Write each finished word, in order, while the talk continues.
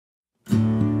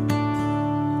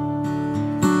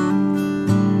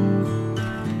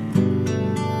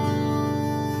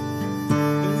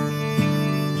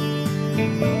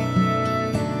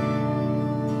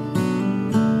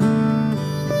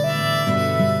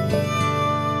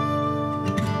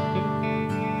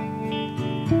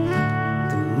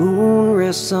moon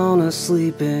rests on a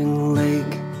sleeping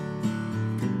lake.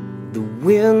 The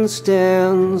wind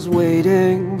stands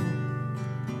waiting.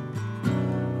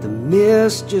 The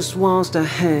mist just wants to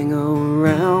hang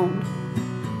around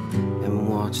and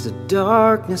watch the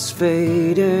darkness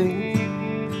fading.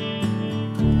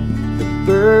 The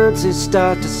birds, they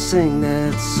start to sing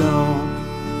that song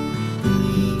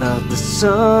about the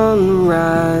sun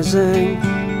rising.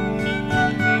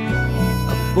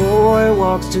 A boy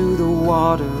walks to the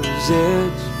water's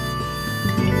edge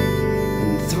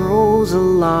and throws a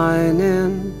line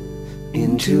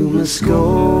into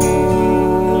Muskoka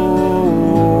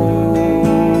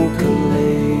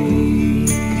Lake.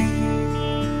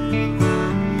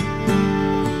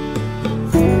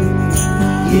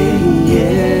 Yeah,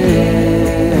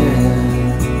 yeah,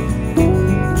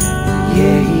 yeah,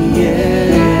 yeah,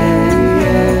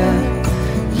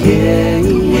 yeah,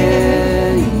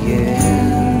 yeah, yeah.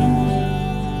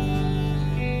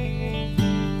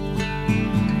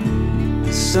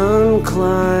 The sun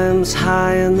climbs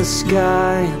high in the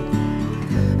sky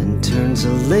and turns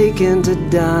a lake into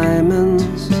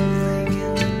diamonds.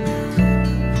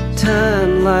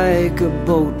 Time like a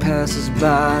boat passes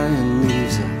by and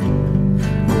leaves a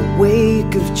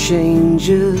wake of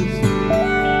changes.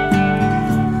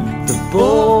 The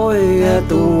boy at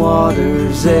the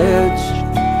water's edge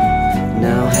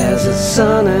now has a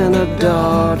son and a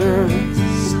daughter.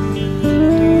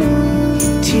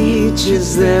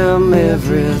 Teaches them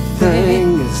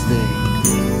everything as they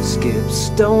skip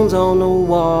stones on the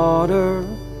water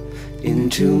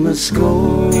into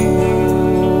Muskoka Lake.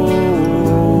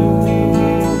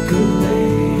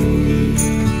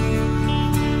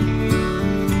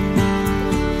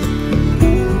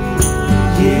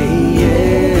 Yeah,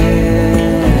 yeah,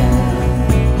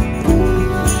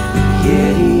 yeah,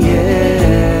 yeah, yeah,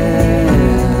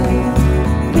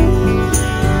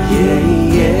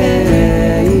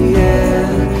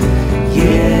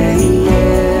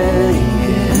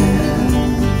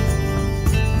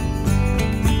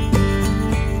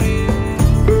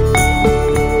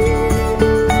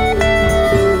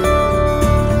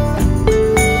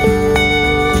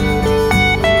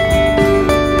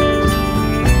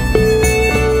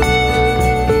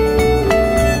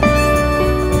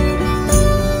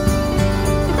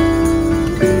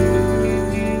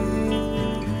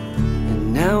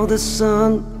 the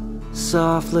sun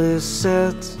softly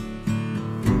sets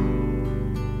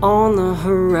on the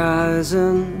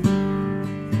horizon.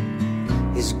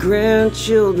 His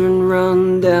grandchildren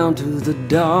run down to the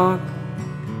dock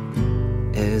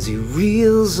as he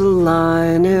reels a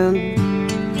line in.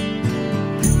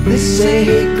 They say,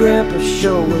 "Hey Grandpa,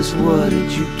 show us, what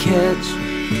did you catch?"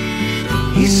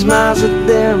 He smiles at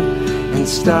them and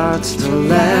starts to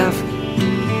laugh.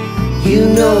 You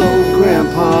know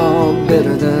Grandpa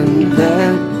better than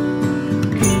that.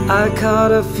 I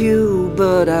caught a few,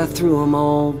 but I threw them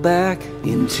all back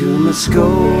into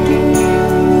Muskoka Lake.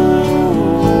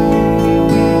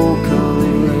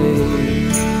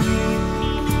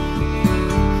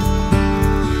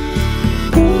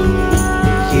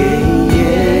 Yeah,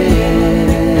 yeah,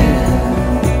 yeah,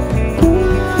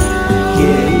 yeah,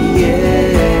 yeah,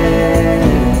 yeah.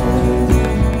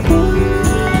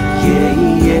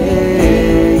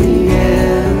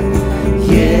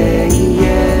 Yeah.